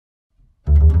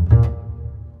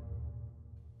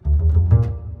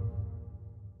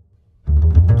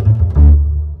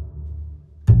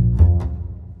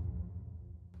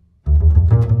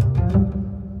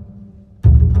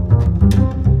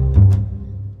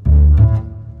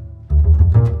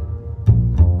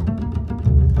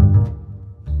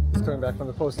coming back from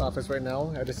the post office right now.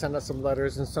 I had to send out some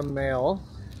letters and some mail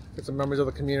for some members of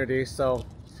the community. So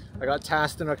I got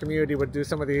tasked in our community with do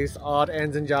some of these odd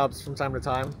ends and jobs from time to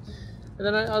time. And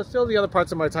then I'll fill the other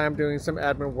parts of my time doing some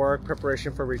admin work,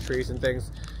 preparation for retreats and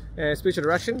things, and spiritual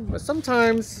direction. But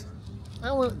sometimes I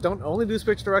don't only do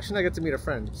spiritual direction, I get to meet a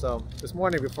friend. So this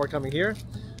morning before coming here,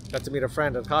 I got to meet a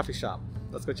friend at a coffee shop.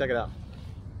 Let's go check it out.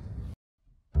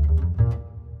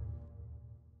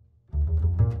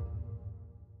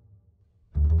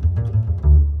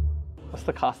 What's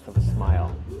the cost of a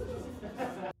smile?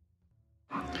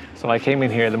 So I came in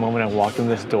here the moment I walked in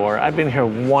this door. I've been here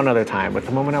one other time, but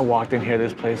the moment I walked in here,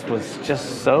 this place was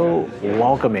just so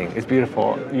welcoming. It's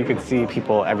beautiful. You can see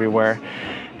people everywhere,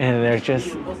 and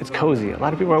it's cozy. A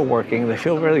lot of people are working. They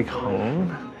feel really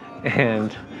calm,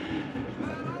 and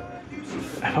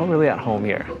I felt really at home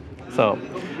here. So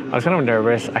I was kind of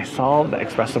nervous. I saw the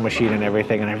espresso machine and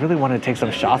everything, and I really wanted to take some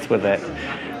shots with it.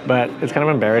 But it's kind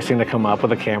of embarrassing to come up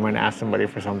with a camera and ask somebody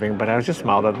for something. But I just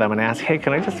smiled at them and asked, hey,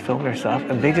 can I just film your stuff?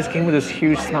 And they just gave me this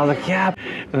huge smile, like, yeah.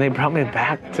 And they brought me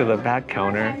back to the back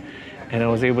counter, and I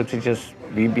was able to just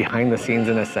be behind the scenes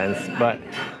in a sense. But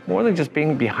more than just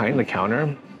being behind the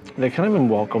counter, they kind of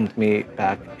welcomed me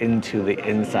back into the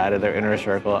inside of their inner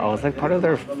circle. I was like part of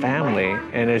their family,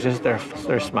 and it's just their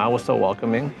smile was so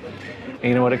welcoming. And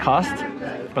you know what it cost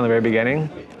from the very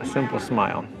beginning? A simple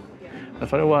smile.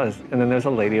 That's what it was. And then there's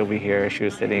a lady over here, she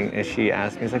was sitting and she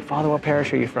asked me, she's like, Father, what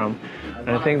parish are you from?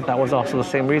 And I think that was also the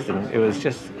same reason. It was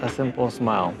just a simple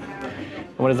smile.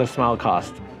 And what does a smile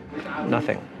cost?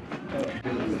 Nothing.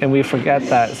 And we forget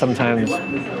that sometimes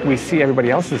we see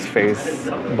everybody else's face,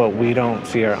 but we don't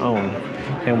see our own.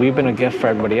 And we've been a gift for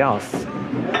everybody else.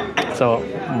 So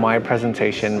my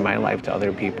presentation, my life to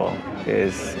other people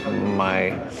is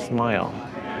my smile.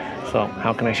 So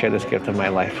how can I share this gift of my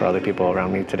life for other people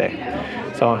around me today?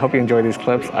 So I hope you enjoy these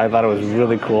clips. I thought it was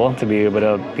really cool to be able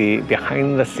to be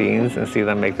behind the scenes and see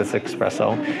them make this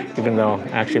espresso, even though I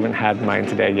actually haven't had mine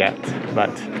today yet. But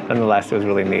nonetheless, it was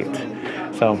really neat.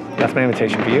 So that's my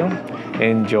invitation for you.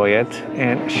 Enjoy it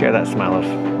and share that smile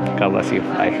of God bless you.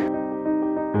 Bye.